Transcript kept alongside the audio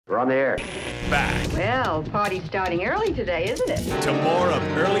We're on the air. Back Well, party's starting early today, isn't it? to more of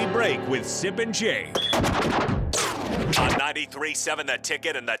Early Break with Sip and Jake on 93.7 The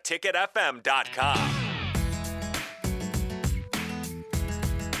Ticket and theticketfm.com.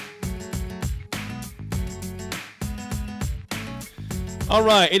 All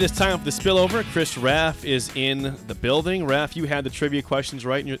right, it is time for the spillover. Chris Raff is in the building. Raff, you had the trivia questions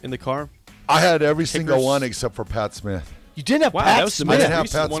right in the car? I had every single one except for Pat Smith. You didn't have Wow, Pat that was the Smith. I most didn't have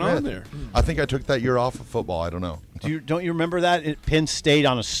recent Pat one Smith. on there. I think I took that year off of football. I don't know. Don't you remember that at Penn State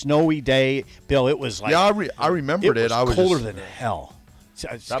on a snowy day, Bill? It was like Yeah, I remembered it. It was I was colder just- than hell.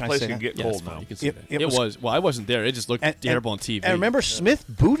 That place can get Yeah, cold it's fine. now. You can say that. It It was- was. Well, I wasn't there. It just looked terrible on TV. And remember, Smith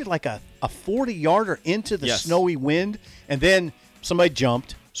booted like a 40-yarder into the Yes. snowy wind, and then somebody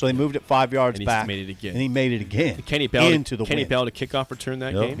jumped, so they moved it 5 yards And he back. made it again. And he made it again. Kenny Bell into the Kenny wind. Bell to kickoff return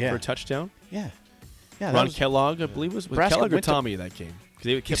that Yep. game Yeah. for a touchdown. Yeah. Yeah, that Ron was- Kellogg, I believe, was Nebraska Kellogg or went to- Tommy that game? Because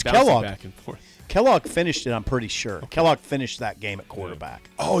they It's kept bouncing Kellogg. back and forth. Kellogg finished it, I'm pretty sure. Kellogg finished that game at quarterback.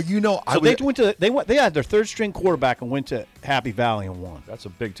 Oh, you know, So they had their third string quarterback and went to Happy Valley and won. That's a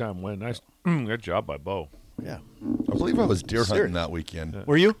big time win. Nice, good job by Bo. Yeah. I believe I was deer hunting Serious. that weekend.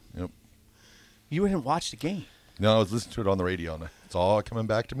 Were you? Yep. You didn't watch the game. No, I was listening to it on the radio. And it's all coming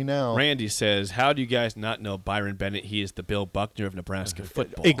back to me now. Randy says, "How do you guys not know Byron Bennett? He is the Bill Buckner of Nebraska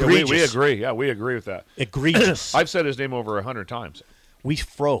football." Egregious. We agree. Yeah, we agree with that. Egregious. I've said his name over 100 times. We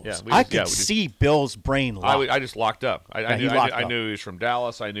froze. Yeah, we I just- could yeah, we just- see Bill's brain lock. I just locked up. I he locked up. knew he was from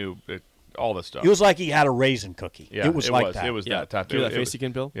Dallas. I knew all this stuff. It was like he had a raisin cookie. yeah, it was like that. It was Yeah. that tough. Do that It face was-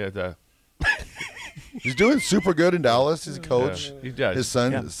 again, Bill. Yeah, He's doing super good in Dallas. He's a coach. he does. His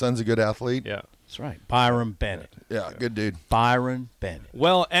son's a good athlete. Yeah. That's right. Byron Bennett. Yeah, good dude. Byron Bennett.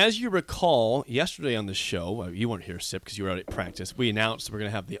 Well, as you recall, yesterday on the show, you weren't here, Sip, because you were out at practice. We announced we're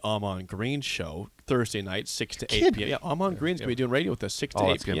going to have the Amon Green show Thursday night, 6 to 8 p.m. Yeah, Amon Green's going to be doing radio with us 6 to 8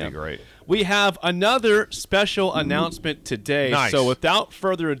 p.m. It's going to be great. We have another special announcement today. Nice. So without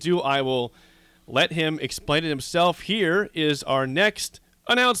further ado, I will let him explain it himself. Here is our next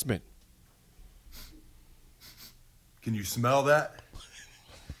announcement. Can you smell that?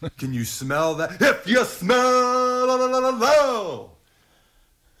 Can you smell that? If you smell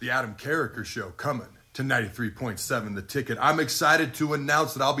the Adam Carricker Show coming to 93.7 The Ticket. I'm excited to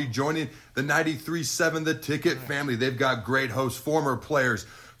announce that I'll be joining the 93.7 The Ticket family. They've got great hosts, former players,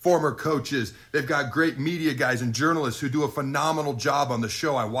 former coaches. They've got great media guys and journalists who do a phenomenal job on the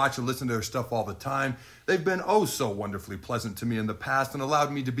show. I watch and listen to their stuff all the time. They've been oh so wonderfully pleasant to me in the past and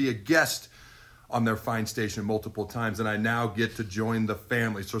allowed me to be a guest on their fine station multiple times, and I now get to join the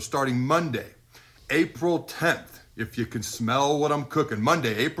family. So starting Monday, April 10th, if you can smell what I'm cooking,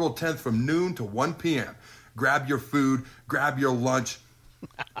 Monday, April 10th from noon to 1 p.m., grab your food, grab your lunch,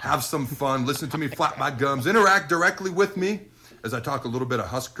 have some fun, listen to me flap my gums, interact directly with me as I talk a little bit of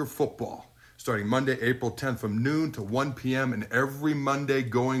Husker football. Starting Monday, April 10th from noon to 1 p.m., and every Monday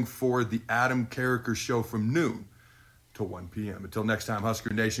going forward, the Adam Carricker Show from noon to 1 p.m. Until next time,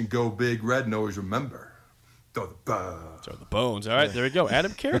 Husker Nation, go big red, and always remember, throw the bones. Throw the bones. All right, there we go.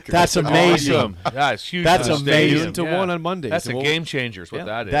 Adam Carricker. That's amazing. Awesome. Yeah, it's huge. That's for the stadium. amazing. Noon to Yeah. 1 on Mondays. That's a And we'll- game changer is what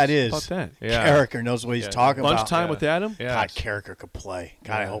that is. That is. How about that? Yeah. Carricker knows what he's talking about. Lunchtime with Adam? Yeah. God, Carricker could play.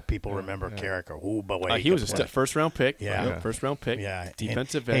 God, I hope people remember Carricker. Ooh, boy, He was a first-round pick. Yeah. Right? First-round pick. Yeah.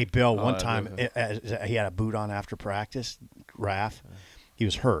 Defensive Hey, end. Bill, one time he had a boot on after practice, Raff. He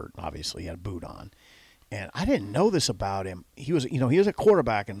was hurt, obviously. He had a boot on. And I didn't know this about him. He was a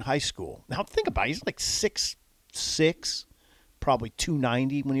quarterback in high school. Now, think about it. He's like 6'6", probably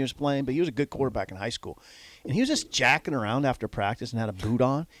 290 when he was playing, but he was a good quarterback in high school. And he was just jacking around after practice and had a boot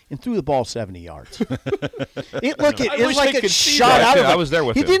on and threw the ball 70 yards. It was wish like I it could see shot that. out of I him. was there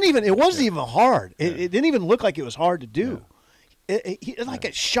with he him. didn't even. It wasn't even hard. It didn't even look like it was hard to do. It like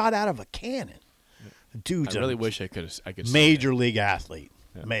it shot out of a cannon. Dude's I really a wish I could see major league athlete.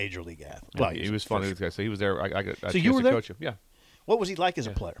 Major league athlete. Well, He was fun. So he was there. I got a So chance you were to there? coach him. Yeah. What was he like as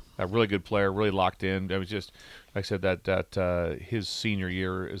a player? A really good player, really locked in. It was just, like I said, that his senior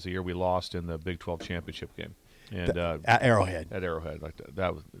year is the year we lost in the Big 12 championship game. And At Arrowhead. At Arrowhead, like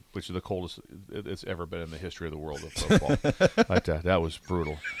that was, which is the coldest it's ever been in the history of the world of football. That was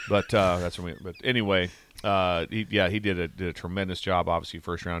brutal. But that's when we. But anyway, he did a tremendous job. Obviously,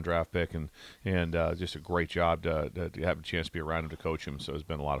 first round draft pick, and just a great job to have a chance to be around him to coach him. So it's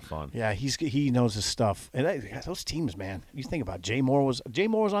been a lot of fun. Yeah, he knows his stuff. And those teams, man. You think about it, Jay Moore was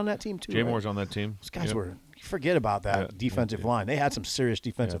on that team too. Jay right? Moore's on that team. Those guys Yep. were. You forget about that defensive line. They had some serious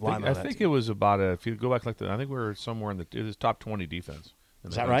defensive line. I think it was about if you go back I think we were somewhere in it was top 20 defense.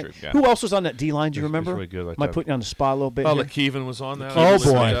 Is that right? Yeah. Who else was on that D line? Do you It's remember? really good like Am I that. putting you on the spot a little bit? Oh, here? LeKeven was on that. Oh Was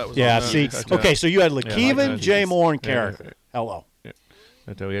on boy, that. yeah. See, okay, so you had LeKeven, that. Jay Moore, and Yeah. Carricker. Hello.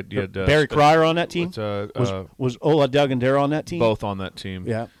 We had, Barry Cryer on that team. it's, Was Ola Dugandera on that team? both on that team.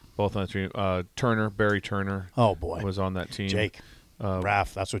 Yeah. Both on the team. Barry Turner. Oh boy, was on that team. Jake,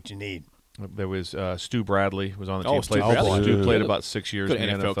 Raff, that's what you need. There was Stu Bradley was on the Oh, team. Stu Bradley. Stu played about 6 years Good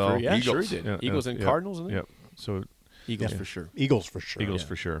in the NFL NFL. career. Yeah, Eagles. sure he did. Yeah, Eagles and yeah. Cardinals, isn't it? Yep. So Eagles for sure. Eagles for sure. Eagles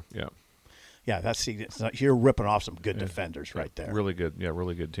for sure. Yeah. Yeah, you're ripping off some good defenders right there. Really good. Yeah,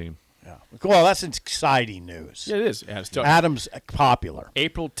 really good team. Yeah. Well, that's exciting news. Yeah, it is. Yeah, it's Adam's popular.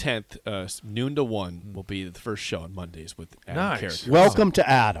 April 10th, noon to 1 will be the first show on Mondays with Adam Nice. Carrick. Welcome to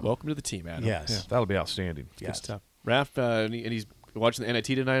Adam. Welcome to the team, Adam. Yes. Yeah, that'll be outstanding. Good Yes. stuff. Raph, and he's watching the NIT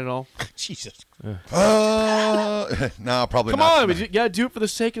tonight at all? Jesus. No, probably Come not. on, but you got to do it for the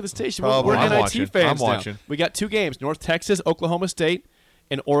sake of the station. Probably. We're I'm NIT watching. fans I'm now. watching. We got 2 games: North Texas, Oklahoma State,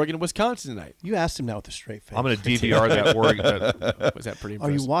 and Oregon, Wisconsin tonight. You asked him now with a straight face. I'm going to DVR that Oregon. Was that pretty Are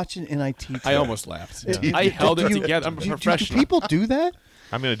impressive? you watching NIT? I almost laughed. Yeah. I held it Do you- together. I'm a do professional. people do that?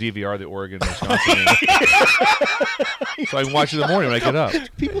 I'm going to DVR the Oregon Wisconsin game. So I can watch it in the morning when I get up.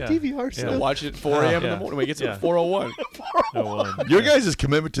 People Yeah. DVR Yeah, stuff. watch it at 4 a.m. in Yeah. the morning. We get to Yeah. 4:01. Your guys'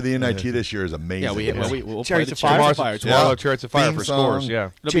 commitment to the NIT this year is amazing. Yeah, we'll play Chariots the of Fire? Chariots of Fire Yeah. Tomorrow, Chariots of Fire Theme for song. scores.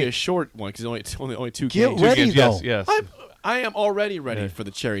 Yeah. It'll be a short one because only 2 Get games. ready, though. Yes. I am already ready for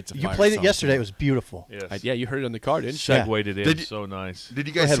the Chariots of You Fire. played it song. yesterday. It was beautiful. Yes. Yeah, you heard it on the card, didn't you? Yeah. Segued it in. Did you- So nice. Did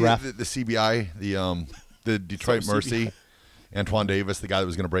you guys ahead, see Raph. the CBI, the Detroit So Mercy? Antoine Davis, the guy that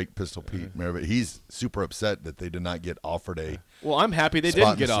was going to break Pistol Pete Maravich, he's super upset that they did not get offered a Well, I'm happy they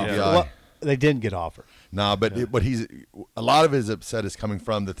spot didn't get in off. the CBI. Well, they didn't get offered. Nah, but what he's a lot of his upset is coming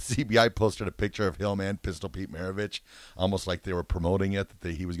from that the CBI posted a picture of him and Pistol Pete Maravich, almost like they were promoting it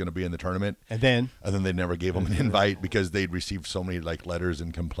that he was going to be in the tournament, And then they never gave him an invite because they'd received so many like letters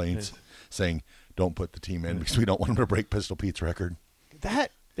and complaints saying don't put the team in because we don't want him to break Pistol Pete's record.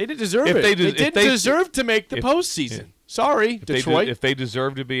 that They didn't deserve If it. they They did- if didn't they- deserve to make the postseason. Sorry, Detroit. If they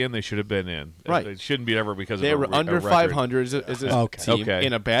deserved to be in, they should have been in. Right. It shouldn't be ever because they of were a under record. 500 as a Okay. team Okay.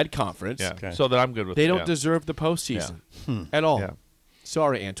 in a bad conference. Yeah. Okay. So that I'm good with. They it. don't Yeah. deserve the postseason at all. Yeah.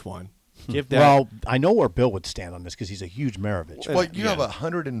 Sorry, Antoine. Give that. well, I know where Bill would stand on this because he's a huge Maravich. Well, you have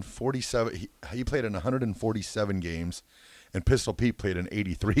 147. He played in 147 games, and Pistol Pete played in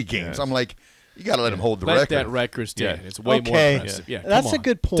 83 games. Yes. I'm like, you got to let him hold the let record. that record stand. Yeah. It's way more Okay. impressive. Yeah, That's come a on.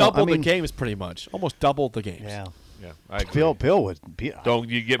 good point. Double I mean- the games, pretty much. Almost double the games. Yeah. Yeah. I agree. Bill would be. Don't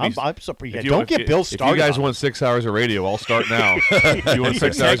you get me? I'm surprised. if Don't get Bill If started. you guys on want 6 hours of radio, I'll start now. If you want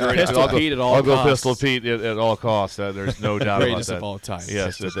 6 hours of radio, Pistol Pete at all I'll go costs. Pistol Pete at all costs. There's no doubt about Greatest that. of all time.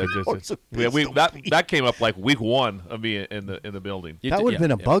 Yes, Pistol that came up like week 1 of me in the building. You that did- would have yeah,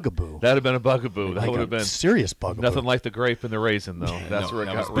 been a yeah. bugaboo. That'd have been a bugaboo. That Like would a have been serious bugaboo. nothing like the grape and the raisin, though. That's No, where it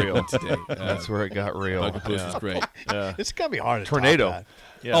that got was a big real. one today. That's where it got real. Bugaboos was great. Yeah. It's gonna be hard to Tornado. top that.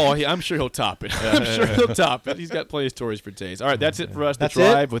 Yeah. Oh, I'm sure he'll top it. I'm sure he'll top it. He's got plenty of stories for days. All right, that's it for us. That's The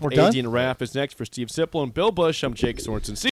Drive it? with We're AD done? and Raph is next for Steve Sipple and Bill Bush. I'm Jake Sorensen. See